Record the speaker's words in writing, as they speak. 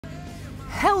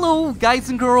Hello guys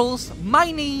and girls,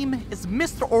 my name is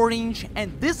Mr.Orange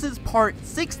and this is part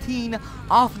 16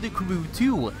 of the Crew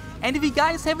 2. And if you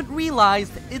guys haven't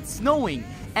realized, it's snowing.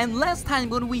 And last time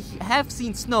when we have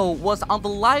seen snow was on the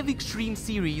Live Extreme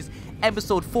series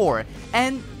episode 4.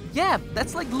 And yeah,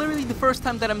 that's like literally the first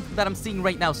time that I'm seeing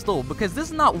right now snow, because this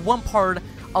is not one part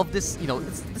of this, you know,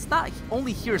 it's not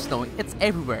only here snowing, it's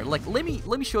everywhere. Like let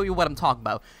me show you what I'm talking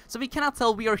about. So if you cannot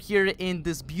tell, we are here in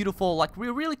this beautiful, like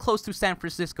we're really close to San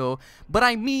Francisco, but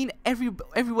I mean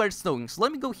everywhere it's snowing. So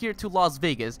let me go here to Las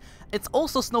Vegas. It's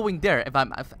also snowing there if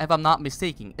I'm not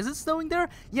mistaken. Is it snowing there?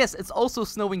 Yes, it's also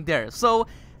snowing there. So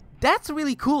that's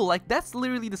really cool. Like that's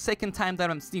literally the second time that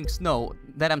I'm seeing snow,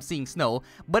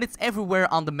 but it's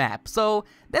everywhere on the map. So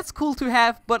that's cool to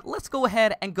have. But let's go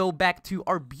ahead and go back to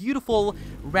our beautiful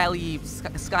rally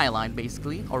skyline,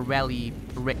 basically, or rally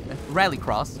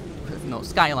cross, no,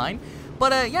 skyline.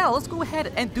 But yeah, let's go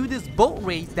ahead and do this boat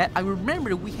race that I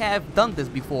remember we have done this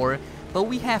before, but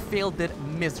we have failed it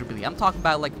miserably. I'm talking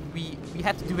about like we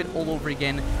have to do it all over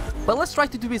again. But let's try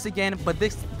to do this again, but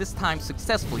this time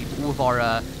successfully with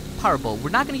our powerboat. We're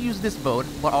not going to use this boat,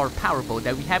 but our powerboat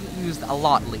that we haven't used a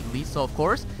lot lately. So of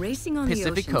course, racing on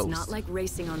Pacific the ocean's Coast. Not like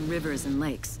racing on rivers and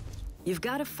lakes. You've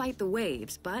got to fight the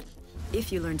waves, but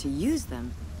if you learn to use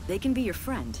them, they can be your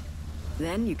friend.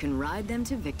 Then you can ride them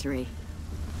to victory.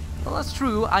 Well, that's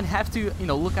true. I'd have to, you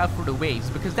know, look out for the waves,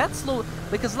 because that's slow.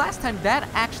 Because last time that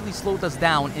actually slowed us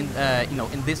down in, you know,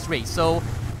 in this race. So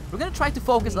we're gonna try to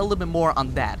focus a little bit more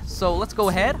on that. So let's go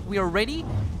ahead. We are ready,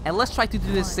 and let's try to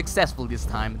do this successfully this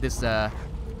time. This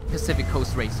Pacific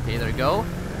Coast race. Okay, there we go.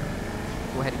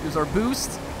 Go ahead and use our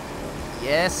boost.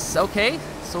 Yes. Okay.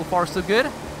 So far, so good.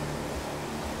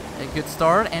 A good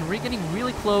start, and we're getting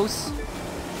really close.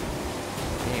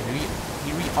 Okay,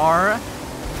 here we are.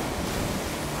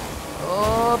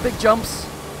 Oh, big jumps.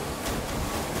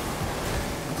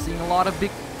 I'm seeing a lot of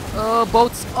big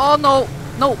boats. Oh no,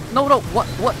 no.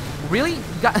 What? Really?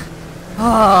 You got?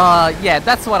 Yeah,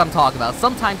 that's what I'm talking about.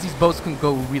 Sometimes these boats can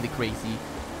go really crazy.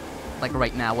 Like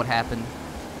right now, what happened?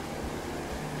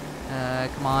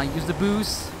 Come on, use the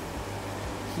boost.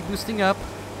 Keep boosting up.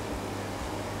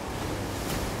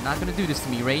 You're not gonna do this to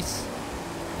me, race.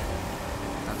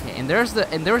 Okay, and there's the.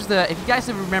 If you guys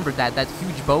ever remember that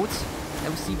huge boat that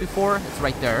we see before, it's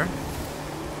right there.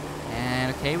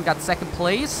 And okay, we got second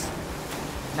place.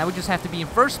 Now we just have to be in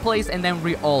first place, and then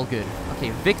we're all good. Okay,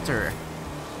 victor.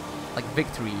 Like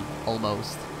victory,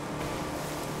 almost.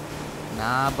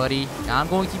 Nah, buddy. I'm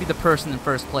going to be the person in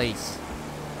first place.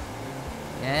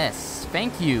 Yes,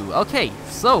 thank you. Okay,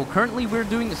 so currently we're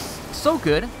doing so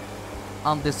good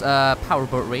on this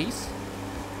powerboat race.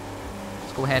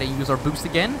 Let's go ahead and use our boost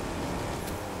again.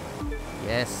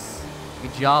 Yes,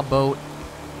 good job, boat.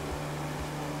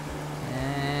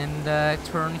 And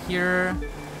turn here.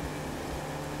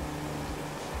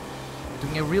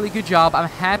 Doing a really good job. I'm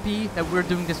happy that we're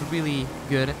doing this really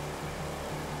good.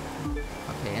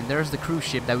 Okay, and there's the cruise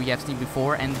ship that we have seen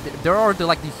before, and there are the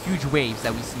huge waves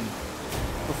that we seen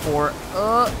before.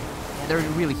 Yeah, they're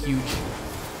really huge.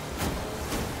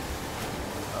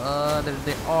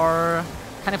 They are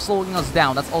kind of slowing us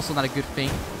down. That's also not a good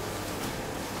thing.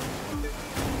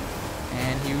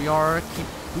 And here we are. Keep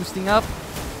boosting up.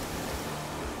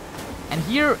 And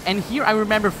here I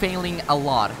remember failing a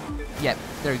lot. Yep,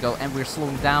 there you go, and we're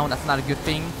slowing down. That's not a good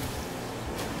thing.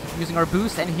 Keep using our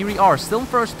boost, and here we are, still in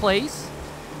first place.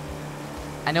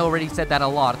 I know I already said that a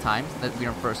lot of times, that we're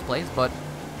in first place, but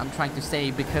I'm trying to say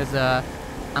because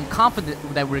I'm confident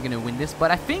that we're gonna win this.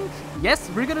 But I think, yes,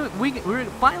 we're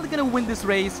finally gonna win this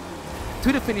race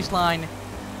to the finish line,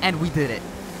 and we did it.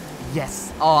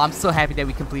 Yes. Oh, I'm so happy that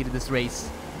we completed this race.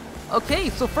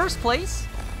 Okay, so first place.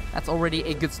 That's already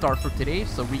a good start for today.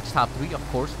 So reach top 3, of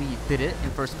course, we did it in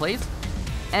first place.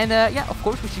 And yeah, of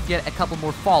course, we should get a couple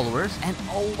more followers. And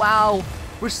oh wow,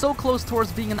 we're so close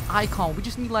towards being an icon. We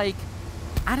just need like,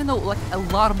 I don't know, like a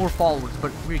lot of more followers,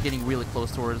 but we're getting really close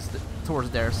towards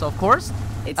there. So of course,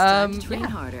 it's time to train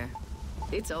harder.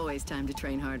 It's always time to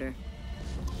train harder.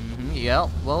 Yeah,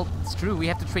 well, it's true. We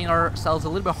have to train ourselves a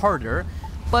little bit harder.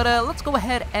 But let's go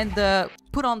ahead and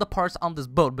put on the parts on this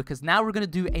boat, because now we're gonna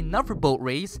do another boat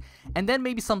race, and then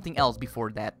maybe something else before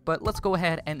that. But let's go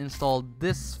ahead and install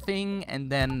this thing, and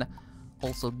then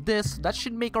also this. That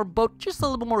should make our boat just a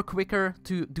little bit more quicker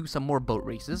to do some more boat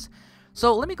races.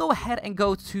 So let me go ahead and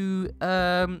go to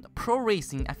Pro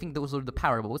Racing. I think those are the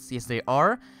power boats. Yes, they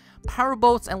are power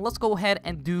boats. And let's go ahead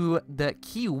and do the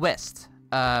Key West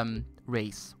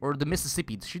race, or the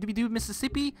Mississippi. Should we do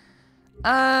Mississippi?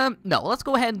 No, let's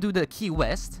go ahead and do the Key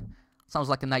West. Sounds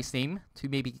like a nice name to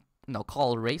maybe, you know,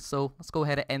 call a race. So let's go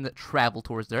ahead and travel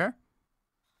towards there.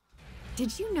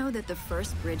 Did you know that the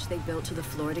first bridge they built to the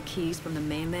Florida Keys from the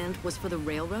mainland was for the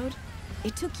railroad?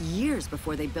 It took years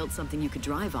before they built something you could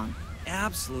drive on.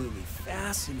 Absolutely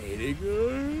fascinating.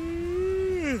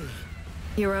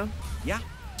 Hero? Yeah?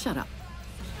 Shut up.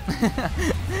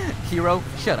 Hero,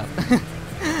 shut up.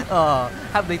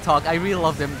 How they talk. I really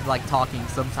love them like talking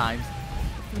sometimes.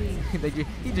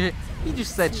 He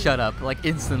just said shut up like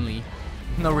instantly.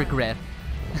 No regret.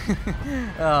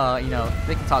 You know,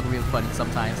 they can talk real funny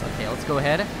sometimes. Okay, let's go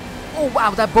ahead. Oh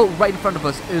wow, that boat right in front of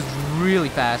us is really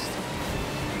fast.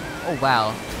 Oh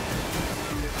wow.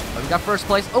 Oh, we got first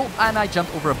place. Oh, and I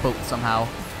jumped over a boat somehow.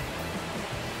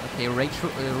 Okay,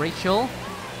 Rachel.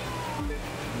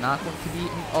 Not going to be.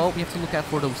 Oh, we have to look out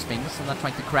for those things. I'm not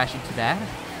trying to crash into that.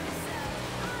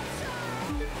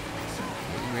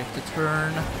 Okay, we have to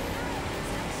turn.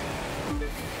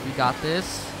 We got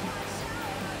this.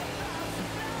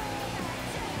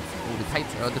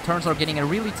 Oh, the turns are getting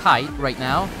really tight right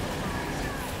now.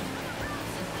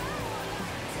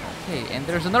 Okay, and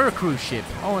there's another cruise ship.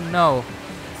 Oh no.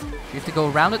 We have to go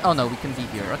around it? Oh no, we can be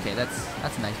here. Okay, that's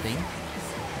a nice thing.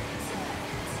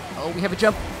 Oh, we have a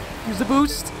jump. Use the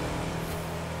boost.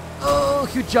 Oh,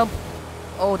 huge jump.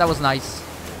 Oh, that was nice.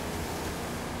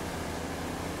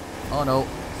 Oh no,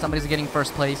 somebody's getting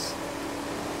first place.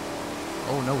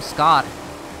 Oh no, Scott.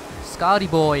 Scotty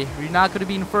boy, you're not gonna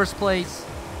be in first place.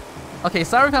 Okay,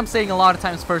 sorry if I'm saying a lot of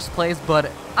times first place,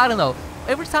 but I don't know.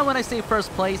 Every time when I say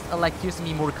first place, it like gives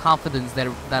me more confidence that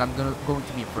I'm going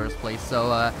to be in first place.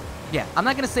 So yeah, I'm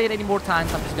not gonna say it any more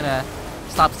times. I'm just gonna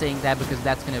stop saying that because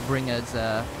that's gonna bring us,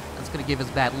 that's gonna give us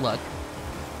bad luck.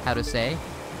 How to say?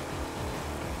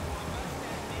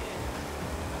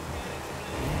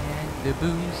 And the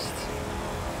boost.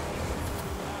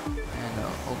 And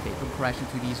okay, don't crash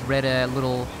into these red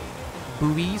little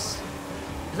buoys.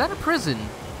 Is that a prison?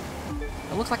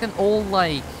 It looks like an old,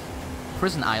 like,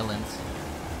 prison island.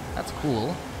 That's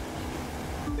cool.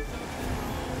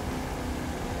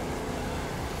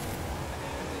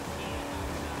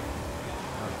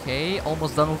 Okay,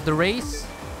 almost done with the race.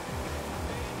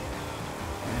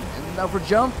 And another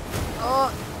jump.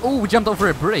 Oh, we jumped over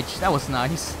a bridge. That was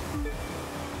nice.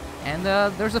 And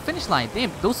there's a finish line.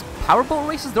 Damn, those powerboat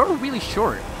races, they're really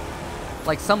short.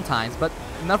 Like sometimes, but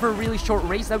another really short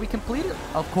race that we completed,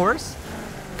 of course.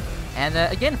 And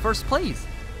again, first place.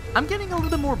 I'm getting a little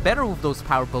bit more better with those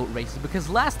powerboat races because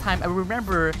last time I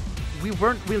remember we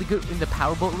weren't really good in the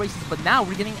powerboat races, but now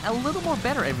we're getting a little more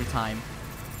better every time.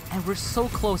 And we're so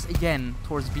close again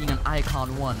towards being an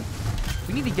Icon 1.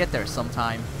 We need to get there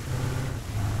sometime.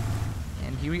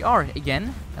 And here we are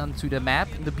again onto the map,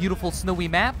 the beautiful snowy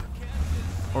map.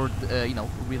 Or, you know,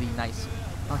 really nice.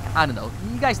 I don't know.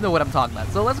 You guys know what I'm talking about.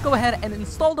 So let's go ahead and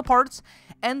install the parts.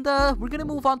 And we're gonna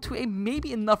move on to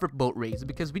maybe another boat race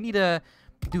because we need to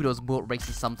do those boat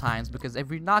races sometimes. Because if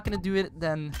we're not gonna do it,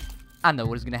 then I don't know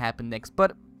what is gonna happen next.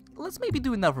 But let's maybe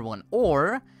do another one.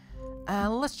 Or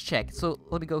let's check. So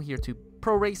let me go here to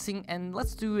Pro Racing and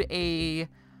let's do a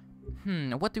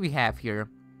what do we have here?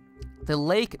 The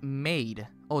Lake Maid.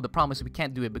 Oh, the problem is we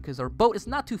can't do it because our boat is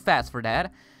not too fast for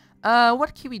that.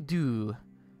 What can we do?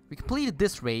 We completed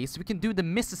this race. We can do the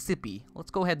Mississippi.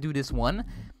 Let's go ahead and do this one.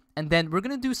 And then we're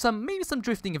gonna do maybe some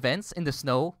drifting events in the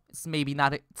snow. It's maybe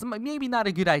not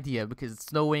a good idea because it's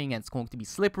snowing and it's going to be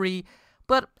slippery.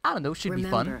 But I don't know, should be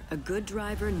fun. Remember, a good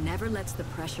driver never lets the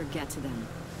pressure get to them.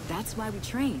 That's why we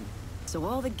train. So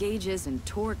all the gauges and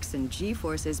torques and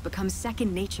G-forces become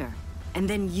second nature. And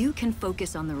then you can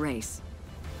focus on the race.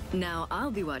 Now,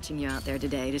 I'll be watching you out there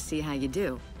today to see how you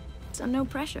do. So no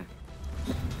pressure.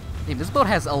 Damn, this boat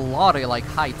has a lot of like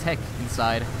high tech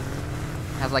inside.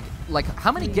 Has like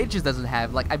how many gauges does it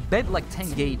have? Like I bet like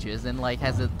 10 gauges and like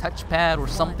has a touchpad or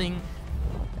something.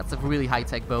 That's a really high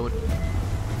tech boat.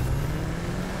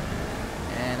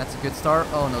 And that's a good start.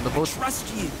 Oh no, the boat.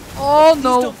 Trust you. Oh Please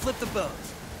no! Don't flip the boat.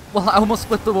 Well, I almost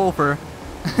flipped it over.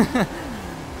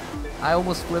 I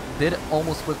almost flipped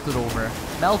it over.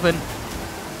 Melvin,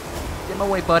 get my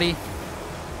way, buddy.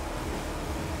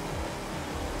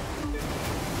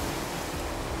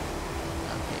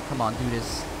 Okay, come on, do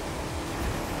this.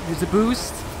 Use the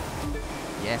boost.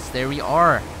 Yes, there we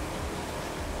are.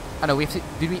 Oh no, we have to.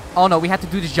 Did we? Oh no, we had to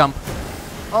do this jump.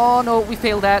 Oh no, we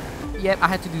failed that. Yep, I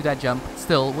had to do that jump.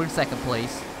 Still, we're in second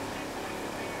place.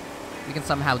 We can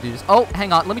somehow do this. Oh,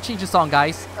 hang on. Let me change the song,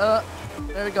 guys.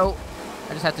 There we go.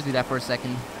 I just had to do that for a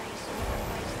second.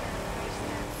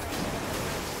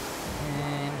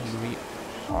 And here we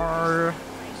are.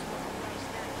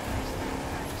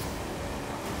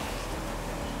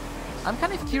 I'm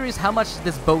kind of curious how much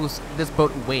this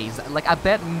boat weighs. Like, I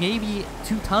bet maybe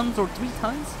 2 tons or 3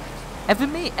 tons.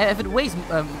 If it weighs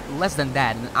less than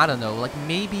that, I don't know, like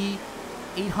maybe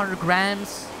 800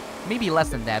 grams, maybe less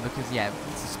than that, because yeah,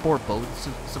 it's a sport boat. It's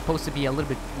supposed to be a little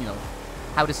bit, you know,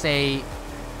 how to say,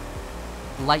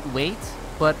 lightweight.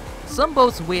 But some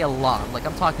boats weigh a lot. Like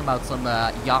I'm talking about some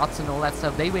yachts and all that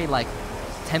stuff. They weigh like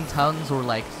 10 tons or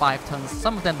like 5 tons.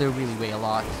 Some of them they really weigh a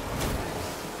lot.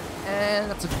 And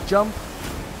that's a jump.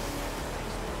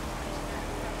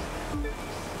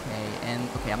 Okay, and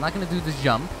okay, I'm not gonna do this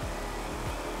jump.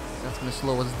 That's gonna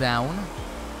slow us down.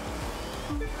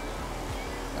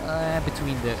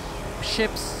 Between the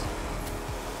ships.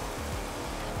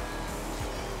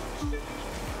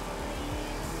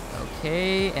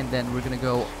 Okay, and then we're gonna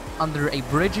go under a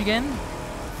bridge again.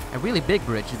 A really big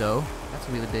bridge though. That's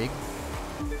really big.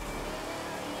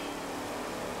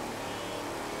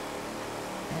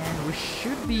 And we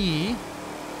should be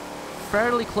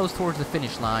fairly close towards the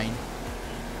finish line.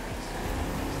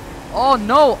 Oh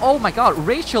no! Oh my god,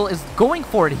 Rachel is going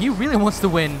for it. He really wants to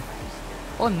win.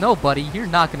 Oh no, buddy, you're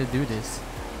not gonna do this.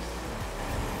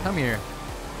 Come here.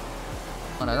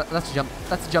 Oh no, that's a jump.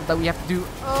 That's a jump that we have to do.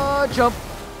 Jump!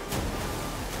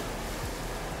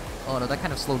 Oh no, that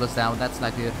kind of slowed us down. That's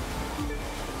not good.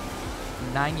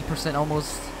 90%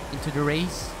 almost into the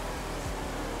race.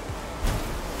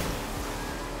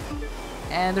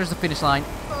 And there's the finish line.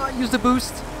 Use the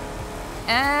boost.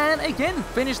 And again,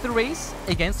 finish the race.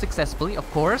 Again, successfully, of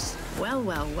course. Well,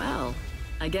 well, well.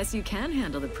 I guess you can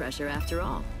handle the pressure after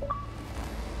all.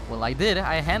 Well, I did.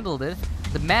 I handled it.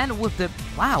 The man with the...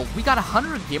 Wow, we got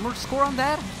 100 gamer score on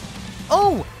that?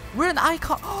 Oh, we're an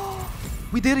icon. Oh,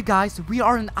 we did it, guys. We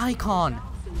are an icon.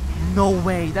 No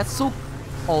way. That's so...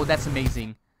 Oh, that's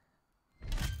amazing.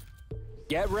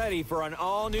 Get ready for an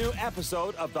all-new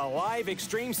episode of the Live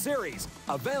Extreme Series.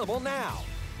 Available now.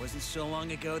 Wasn't so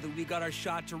long ago that we got our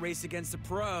shot to race against the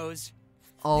pros.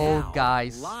 Oh, Now,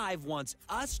 guys. Live wants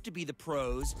us to be the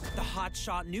pros the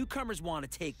hotshot newcomers want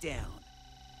to take down.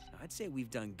 I'd say we've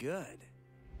done good.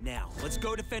 Now, let's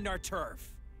go defend our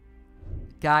turf.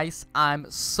 Guys, I'm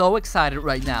so excited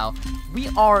right now. We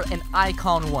are an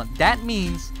Icon 1. That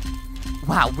means,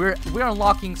 wow, we're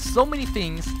unlocking so many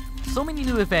things, so many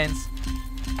new events,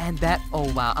 and that,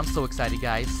 oh wow, I'm so excited,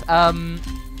 guys.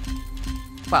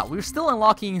 Wow, we're still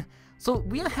unlocking, so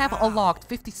we have unlocked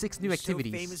 56 new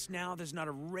activities. So famous now, there's not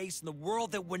a race in the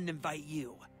world that wouldn't invite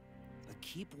you. But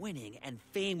keep winning, and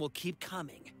fame will keep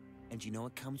coming. And you know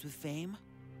what comes with fame?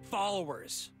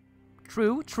 Followers.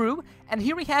 True, true. And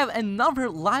here we have another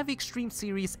Live Extreme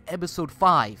Series Episode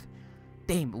 5.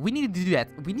 Damn, we need to do that.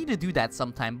 We need to do that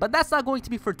sometime. But that's not going to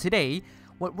be for today.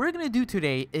 What we're going to do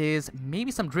today is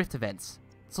maybe some drift events.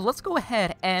 So let's go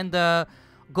ahead and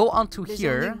go on to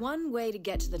here. There's only one way to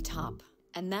get to the top,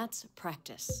 and that's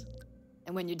practice.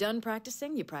 And when you're done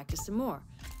practicing, you practice some more.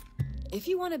 If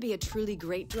you want to be a truly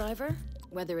great driver,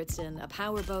 whether it's in a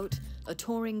powerboat, a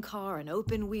touring car, an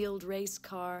open-wheeled race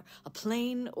car, a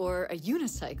plane, or a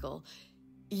unicycle,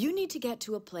 you need to get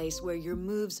to a place where your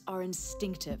moves are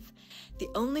instinctive. The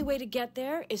only way to get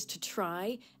there is to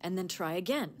try and then try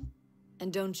again.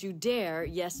 And don't you dare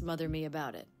yes mother me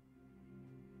about it.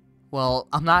 Well,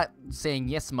 I'm not saying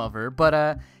yes, mother,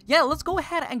 but yeah, let's go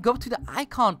ahead and go to the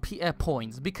icon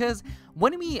points, because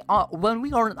when we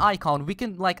are an icon, we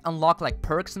can like unlock like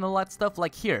perks and all that stuff,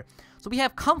 like here. So we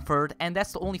have comfort, and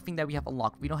that's the only thing that we have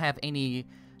unlocked. We don't have any,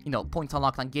 you know, points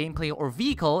unlocked on gameplay or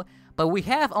vehicle, but we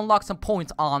have unlocked some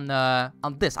points on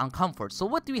comfort. So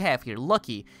what do we have here?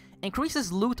 Lucky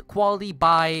increases loot quality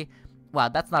by, wow,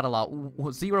 that's not a lot.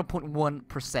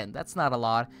 0.1%. That's not a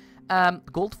lot.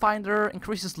 Gold Finder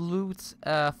increases loot,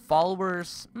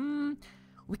 followers.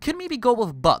 We could maybe go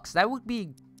with bucks. That would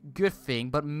be a good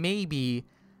thing, but maybe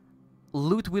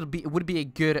loot would be a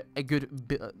good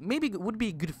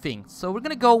thing. So we're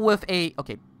gonna go with a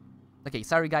okay.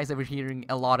 Sorry guys, I was hearing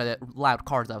a lot of loud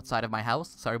cars outside of my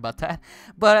house. Sorry about that.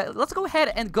 But let's go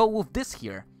ahead and go with this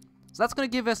here. So that's gonna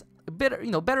give us better,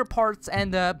 you know, better parts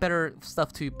and better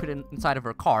stuff to put inside of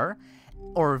our car,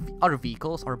 or other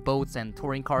vehicles, or boats and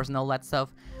touring cars and all that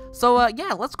stuff. So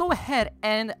yeah, let's go ahead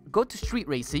and go to street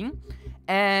racing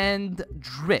and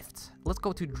drift. Let's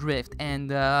go to drift,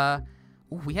 and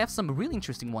ooh, we have some really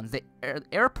interesting ones. The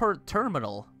airport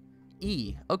terminal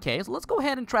E. Okay, so let's go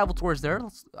ahead and travel towards there.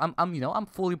 I'm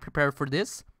fully prepared for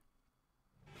this.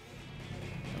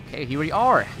 Okay, here we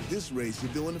are. This race,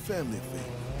 you're doing a family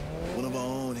thing. One of our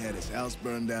own had his house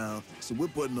burned down, so we're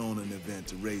putting on an event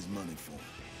to raise money for him.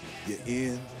 You're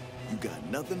in, you got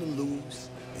nothing to lose,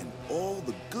 and all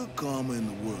the good karma in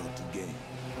the world to gain.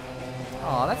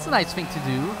 Oh, that's a nice thing to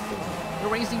do.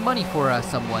 You're raising money for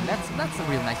someone. That's a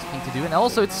really nice thing to do. And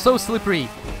also, it's so slippery.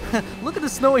 Look at the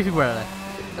snow everywhere.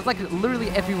 It's like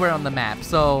literally everywhere on the map.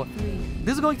 So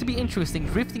this is going to be interesting.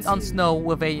 Drifting on snow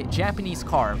with a Japanese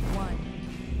car.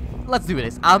 Let's do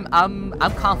this. I'm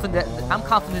confident. I'm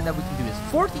confident that we can do this.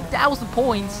 40,000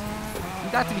 points.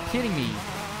 You got to be kidding me.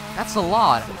 That's a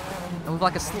lot. And with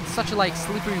like such a like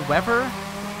slippery weather.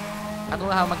 I don't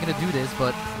know how I'm gonna do this,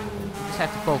 but you just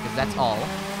have to focus. That's all.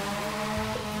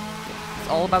 It's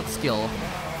all about skill.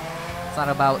 It's not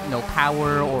about, you know,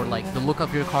 power or like the look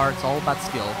of your car. It's all about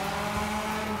skill.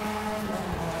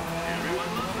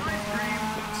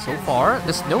 So far,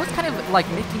 the snow is kind of like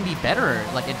making me better,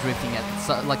 like at drifting at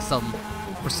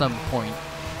for some point.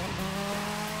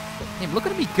 Hey, look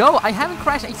at me go! I haven't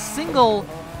crashed a single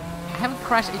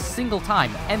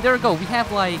time, and there we go. We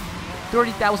have like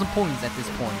 30,000 points at this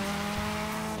point.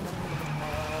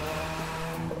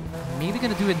 Maybe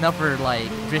gonna do another like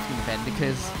drifting event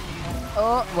because,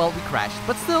 well, we crashed,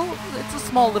 but still, it's a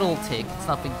small little tick. It's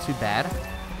nothing too bad.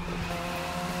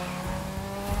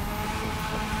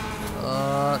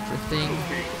 Drifting.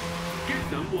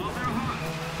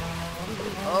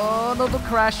 Oh, no, don't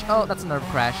crash. Oh, that's another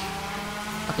crash.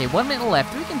 Okay, 1 minute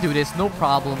left. We can do this, no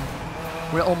problem.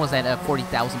 We're almost at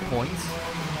 40,000 points.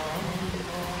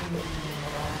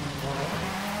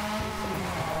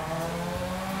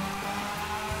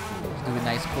 Let's do a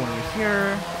nice corner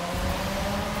here.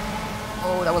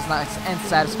 Oh, that was nice and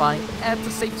satisfying at the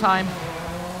same time.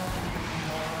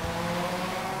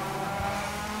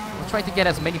 Try to get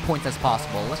as many points as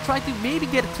possible. Let's try to maybe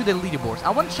get to the leaderboards. I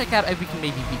want to check out if we can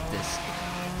maybe beat this.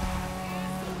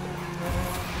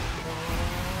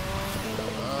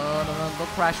 No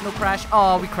crash, no crash.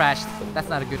 Oh, we crashed. That's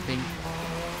not a good thing.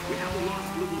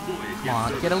 Come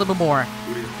on, get a little bit more.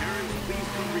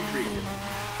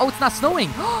 Oh, it's not snowing.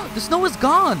 The snow is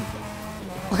gone.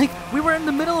 Like, we were in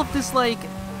the middle of this, like,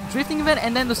 drifting event,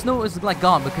 and then the snow is, like,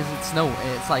 gone because it's snow.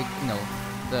 It's like, you know,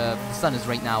 the sun is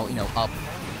right now, you know, up.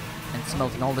 And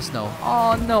smelting all the snow.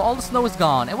 Oh no, all the snow is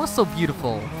gone. It was so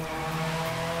beautiful.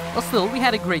 But still, we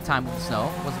had a great time with the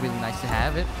snow. It was really nice to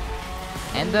have it.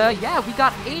 And yeah, we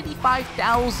got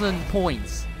 85,000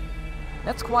 points.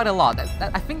 That's quite a lot.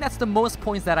 I think that's the most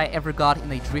points that I ever got in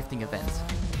a drifting event.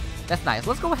 That's nice.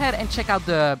 Let's go ahead and check out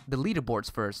the leaderboards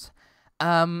first.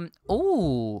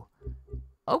 Oh.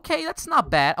 Okay, that's not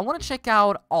bad. I want to check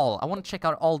out all. I want to check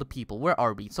out all the people. Where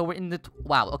are we? So we're in the...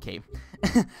 wow, okay.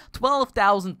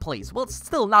 12,000 place. Well, it's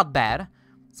still not bad.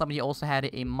 Somebody also had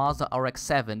a Mazda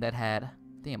RX-7 that had...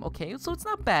 damn, okay. So it's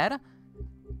not bad.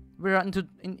 We're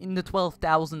in the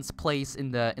 12,000th place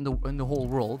in the whole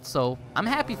world. So I'm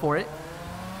happy for it.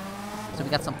 So we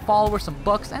got some followers, some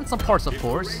bucks, and some parts, of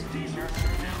course.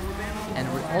 And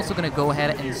we're also gonna go ahead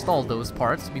and install those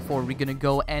parts before we're gonna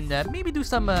go and maybe do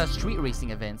some street racing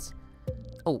events.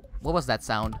 Oh, what was that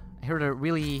sound? I heard a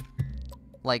really,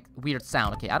 like, weird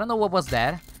sound. Okay, I don't know what was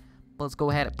that. But let's go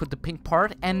ahead and put the pink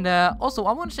part. And also,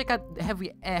 I want to check out, have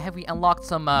we unlocked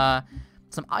some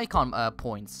icon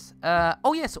points?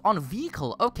 Oh yes, on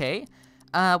vehicle. Okay,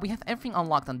 we have everything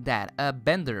unlocked on that.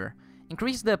 Bender,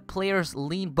 increase the player's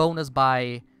lean bonus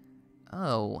by...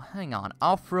 oh, hang on.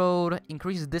 Off-road,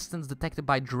 increases distance detected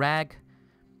by drag,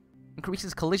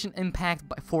 increases collision impact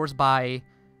force by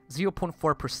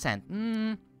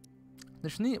 0.4%.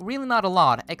 There's really not a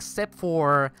lot, except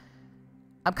for...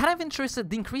 I'm kind of interested,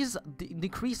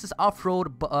 decreases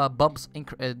off-road bumps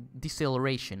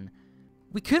deceleration.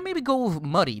 We could maybe go with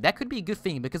muddy. That could be a good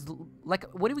thing, because like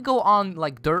when we go on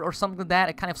like dirt or something like that,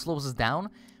 it kind of slows us down.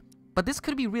 But this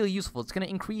could be really useful. It's going to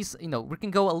increase, you know, we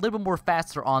can go a little bit more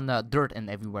faster on dirt and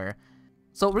everywhere.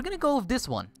 So we're going to go with this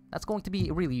one. That's going to be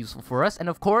really useful for us. And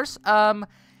of course,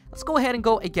 let's go ahead and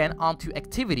go again onto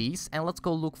activities. And let's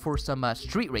go look for some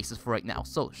street races for right now.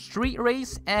 So street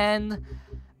race and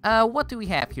what do we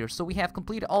have here? So we have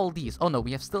completed all these. Oh no,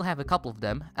 we still have a couple of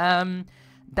them.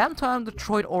 Downtown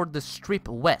Detroit or the Strip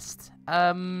West.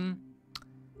 Let's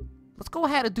go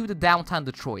ahead and do the Downtown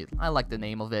Detroit. I like the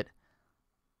name of it.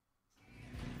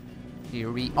 Here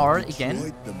we are again.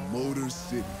 Detroit, the Motor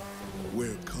City,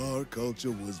 where car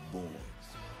culture was born.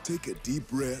 Take a deep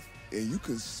breath and you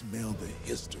can smell the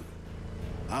history.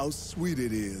 How sweet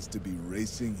it is to be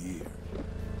racing here.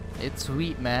 It's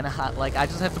sweet, man. Like, I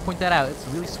just have to point that out. It's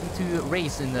really sweet to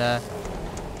race in the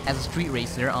as a street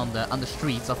racer on the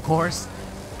streets, of course.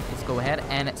 Let's go ahead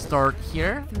and start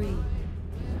here.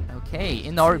 Okay,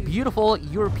 in our beautiful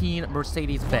European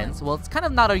Mercedes-Benz. Well, it's kind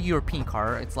of not a European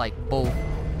car. It's like both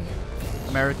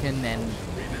American and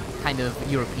kind of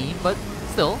European, but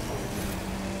still,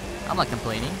 I'm not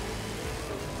complaining.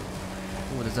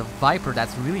 Oh, there's a Viper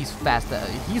that's really fast.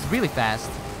 He's really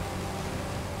fast.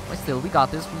 But still, we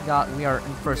got this. We are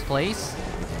in first place.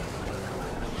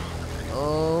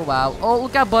 Oh, wow. Oh,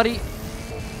 look out, buddy.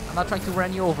 I'm not trying to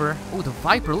run you over. Oh, the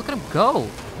Viper. Look at him go.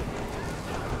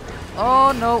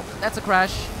 Oh, no. That's a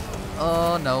crash.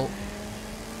 Oh, no.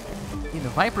 Dude, the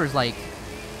Viper is like...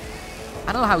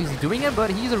 I don't know how he's doing it, but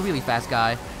he's a really fast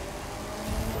guy.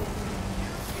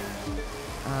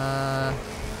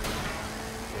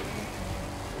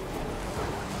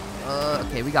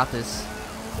 Okay, we got this.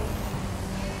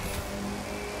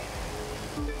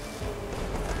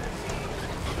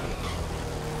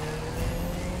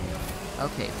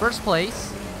 Okay, first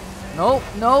place. No,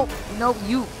 no, no,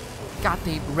 you got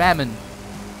the Ramen.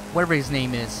 Whatever his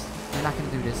name is. You're not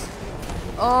gonna do this.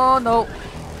 Oh, no.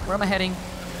 Where am I heading?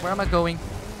 Where am I going?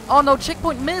 Oh, no,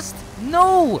 checkpoint missed.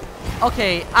 No.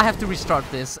 Okay, I have to restart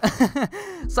this.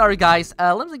 Sorry, guys.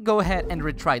 Let me go ahead and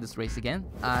retry this race again.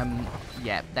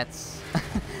 Yeah, that's...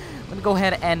 Let me go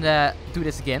ahead and do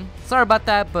this again. Sorry about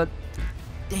that, but...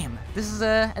 Damn, this is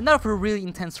another really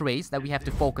intense race that we have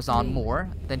to focus on more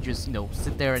than just, you know,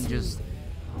 sit there and just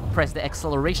press the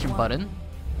acceleration button.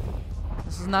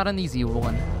 This is not an easy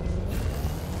one.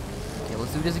 Okay,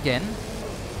 let's do this again.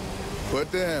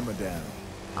 Put the hammer down.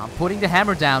 I'm putting the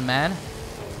hammer down, man.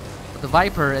 But the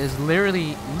Viper is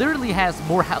literally has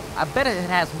more. I bet it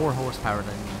has more horsepower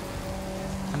than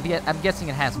me. I'm guessing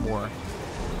it has more.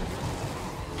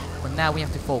 But now we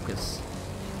have to focus.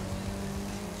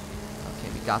 Okay,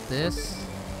 we got this.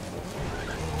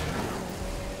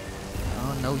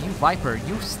 Oh no, you Viper,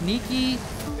 you sneaky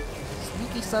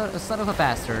son of a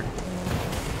bastard.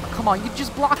 Oh, come on, you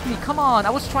just blocked me. Come on, I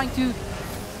was trying to.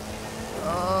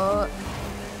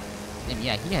 And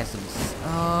yeah, he has some.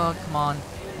 Oh, come on.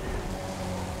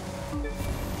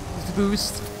 Here's the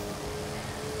boost.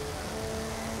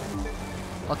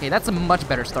 Okay, that's a much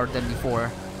better start than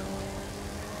before.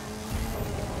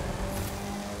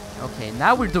 Okay,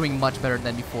 now we're doing much better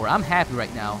than before. I'm happy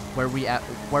right now where we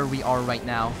are right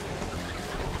now.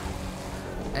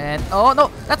 And oh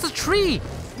no, that's a tree!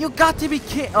 You got to be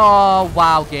kidding! Oh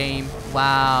wow, game!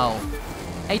 Wow,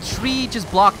 a tree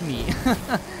just blocked me.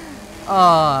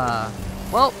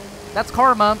 Well, that's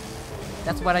karma.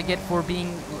 That's what I get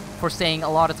for staying a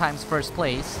lot of times first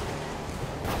place.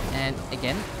 And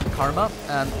again, karma.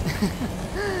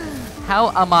 How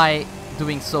am I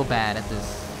doing so bad at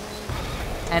this?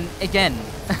 And again,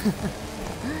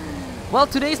 well,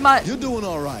 today's my... You're doing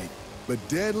all right, but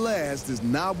dead last is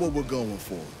not what we're going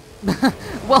for.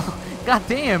 Well,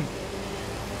 goddamn.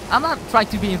 I'm not trying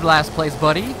to be in last place,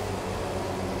 buddy.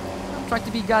 I'm trying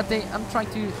to be I'm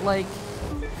trying to, like,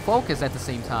 focus at the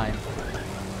same time.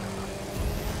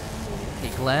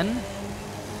 Okay, Glenn.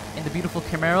 In the beautiful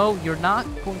Camaro, you're not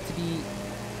going to be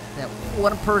that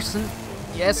one person.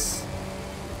 Yes.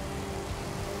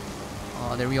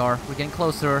 Oh, there we are. We're getting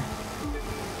closer.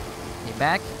 Okay,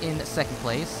 back in second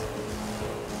place.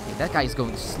 Okay, that guy is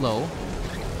going slow.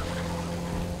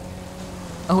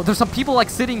 Oh, there's some people like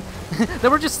sitting. They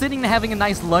were just sitting and having a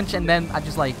nice lunch, and then I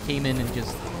just like came in and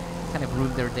just kind of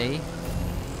ruined their day.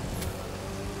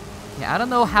 Yeah, I don't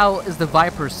know how is the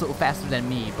Viper so faster than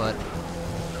me, but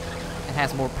it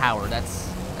has more power. That's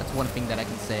one thing that I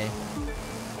can say.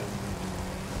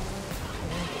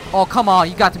 Oh, come on.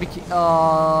 You got to be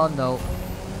oh, no.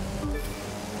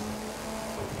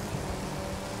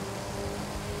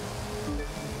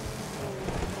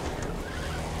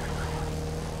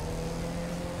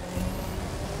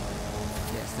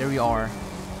 Yes, there we are.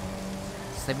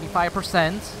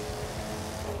 75%.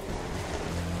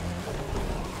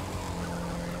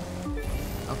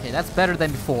 Okay, that's better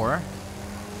than before.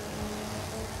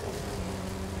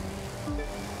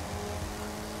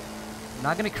 You're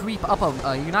not gonna creep up.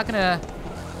 You're not gonna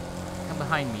come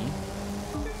behind me.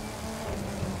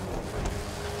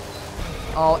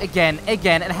 Oh, again. It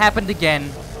happened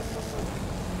again.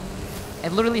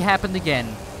 It literally happened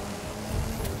again.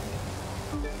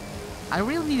 I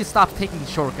really need to stop taking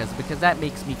shortcuts because that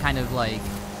makes me kind of like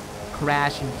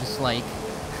crash and just like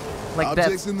that.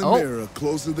 Objects in the mirror are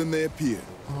closer than they appear.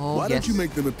 Oh, why don't you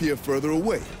make them appear further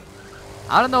away?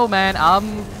 I don't know, man.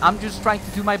 I'm just trying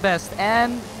to do my best.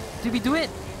 And did we do it?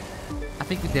 I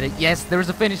think we did it. Yes, there's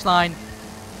a finish line.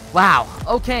 Wow.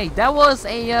 Okay, that was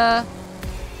a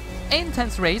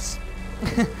intense race.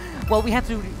 Well, we had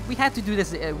to do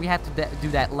this. We had to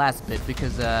do that last bit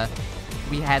because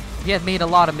we had made a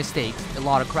lot of mistakes, a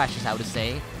lot of crashes, I would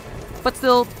say. But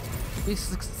still, we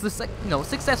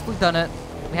successfully done it.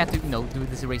 We had to do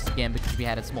this race again because we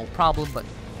had a small problem, but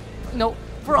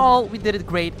for all we did it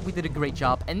great. We did a great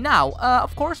job. And now,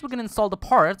 of course, we're gonna install the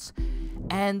parts.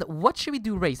 And what should we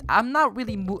do race? I'm not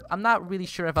really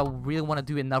sure if I really want to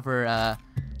do another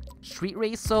street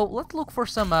race. So let's look for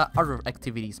some other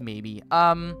activities maybe.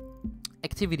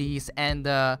 activities. And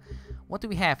what do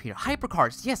we have here?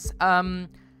 Hypercars. Yes.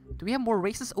 Do we have more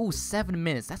races? Oh, 7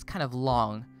 minutes. That's kind of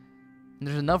long. And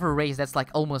there's another race that's like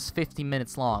almost 50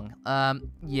 minutes long.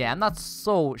 Yeah, I'm not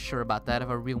so sure about that if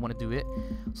I really want to do it.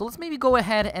 So let's maybe go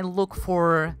ahead and look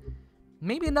for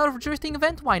maybe another drifting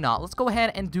event. Why not? Let's go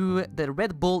ahead and do the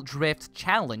Red Bull Drift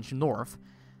Challenge North.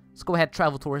 Let's go ahead,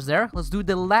 travel towards there. Let's do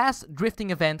the last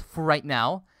drifting event for right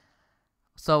now.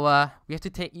 So we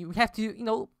have to you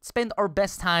know, spend our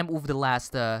best time over the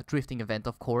last drifting event,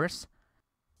 of course.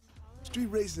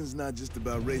 Street racing is not just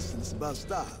about racing, it's about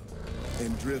style.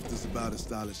 And drift is about as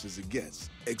stylish as it gets.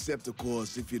 Except, of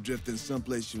course, if you're drifting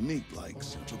someplace unique, like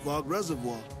Central Park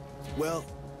Reservoir. Well,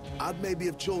 I'd maybe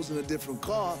have chosen a different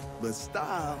car, but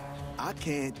style, I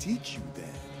can't teach you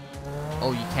that.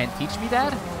 Oh, you can't teach me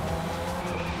that?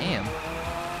 Damn.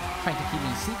 Trying to keep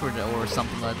me secret or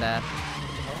something like that.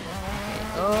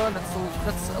 Okay,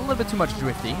 that's a little bit too much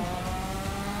drifting.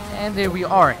 And there we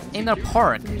are, in a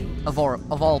park of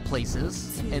all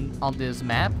places, on this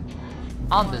map.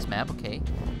 Okay.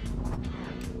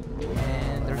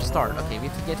 And there's a start. Okay, we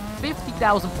have to get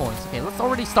 50,000 points. Okay, let's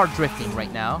already start drifting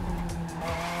right now.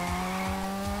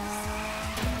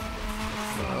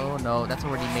 Oh no, that's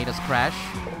already made us crash.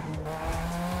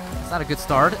 It's not a good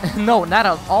start. No, not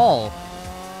at all.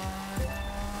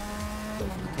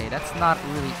 Okay, that's not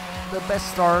really the best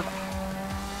start.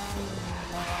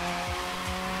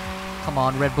 Come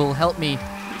on, Red Bull, help me.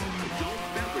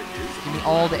 Give me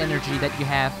all the energy that you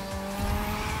have.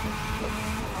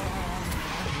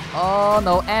 Oh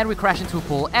no, and we crash into a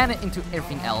pool and into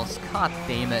everything else. God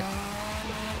damn it.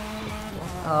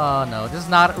 Oh no, this is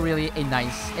not really a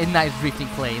nice drifting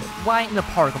place. Why in the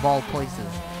park of all places?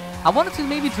 I wanted to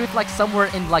maybe drift like somewhere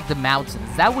in like the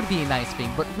mountains. That would be a nice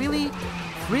thing, but really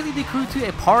the crew to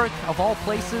a park of all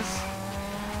places?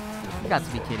 You got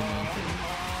to be kidding me.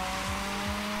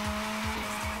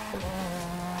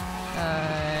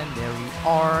 And there we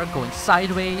are, going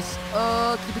sideways.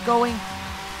 Keep it going.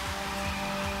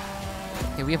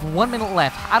 Okay, we have 1 minute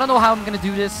left. I don't know how I'm gonna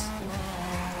do this.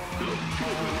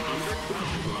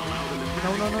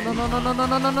 No.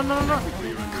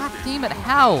 God damn it,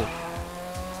 how?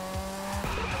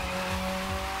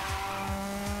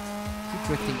 Keep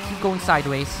drifting, keep going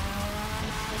sideways.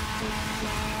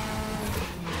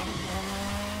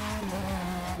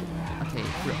 Okay,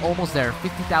 we're almost there.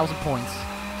 50,000 points.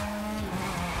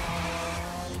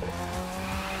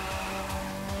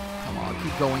 Come on,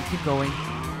 keep going, keep going.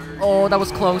 Oh, that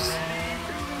was close.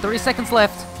 30 seconds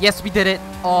left. Yes, we did it.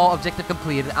 Oh, objective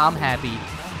completed. I'm happy.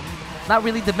 Not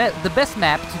really the best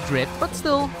map to drift, but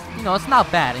still, you know, it's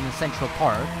not bad in the Central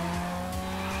Park.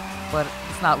 But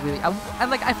it's not really.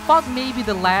 I thought maybe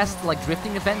the last like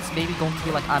drifting events maybe going to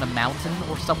be like on a mountain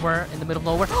or somewhere in the middle of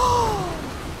nowhere.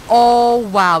 Oh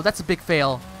wow, that's a big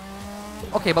fail.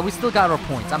 Okay, but we still got our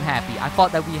points. I'm happy. I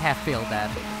thought that we have failed that.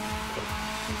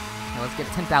 Okay, let's get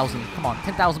 10,000. Come on,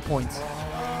 10,000 points.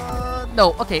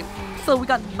 No, okay. So we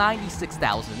got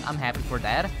 96,000. I'm happy for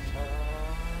that.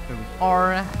 Here we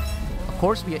are. Of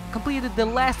course, we completed the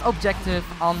last objective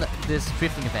on this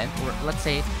drifting event. Or let's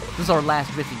say, this is our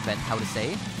last drifting event, how to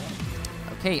say.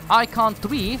 Okay, Icon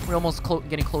 3. We're almost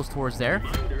getting close towards there.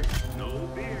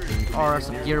 Here are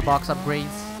some gearbox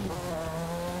upgrades.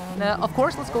 Now, of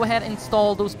course, let's go ahead and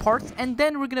install those parts. And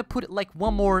then we're gonna put like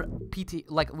one more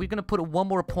we're gonna put one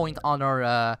more point on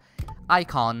our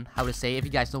icon, how to say, if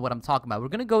you guys know what I'm talking about. We're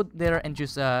gonna go there and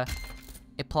just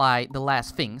apply the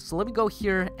last thing. So let me go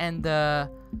here and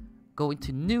go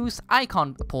into news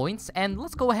icon points, and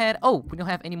let's go ahead. Oh, we don't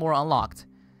have any more unlocked.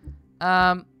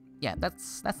 Yeah,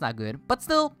 that's not good, but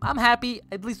still, I'm happy.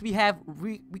 At least we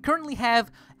currently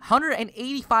have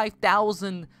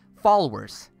 185,000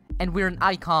 followers, and we're an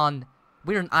icon.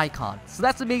 So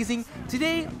that's amazing.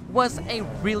 Today was a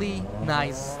really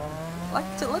nice.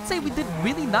 Let's say we did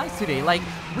really nice today. Like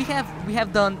we are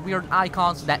an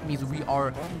icon, so that means we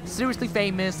are seriously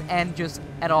famous, and just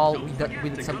we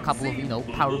did some couple of, you know,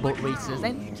 powerboat races,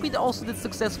 and we also did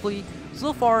successfully.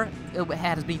 So far it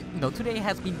has been, you know, today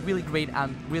has been really great. I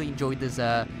really enjoyed this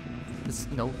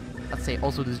you know, let's say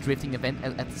also this drifting event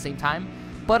at the same time.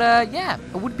 But yeah,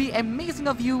 it would be amazing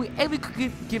of you if you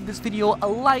could give this video a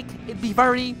like. It'd be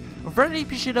very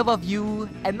appreciative of you,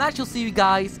 and I shall see you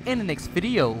guys in the next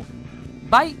video.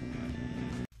 Bye!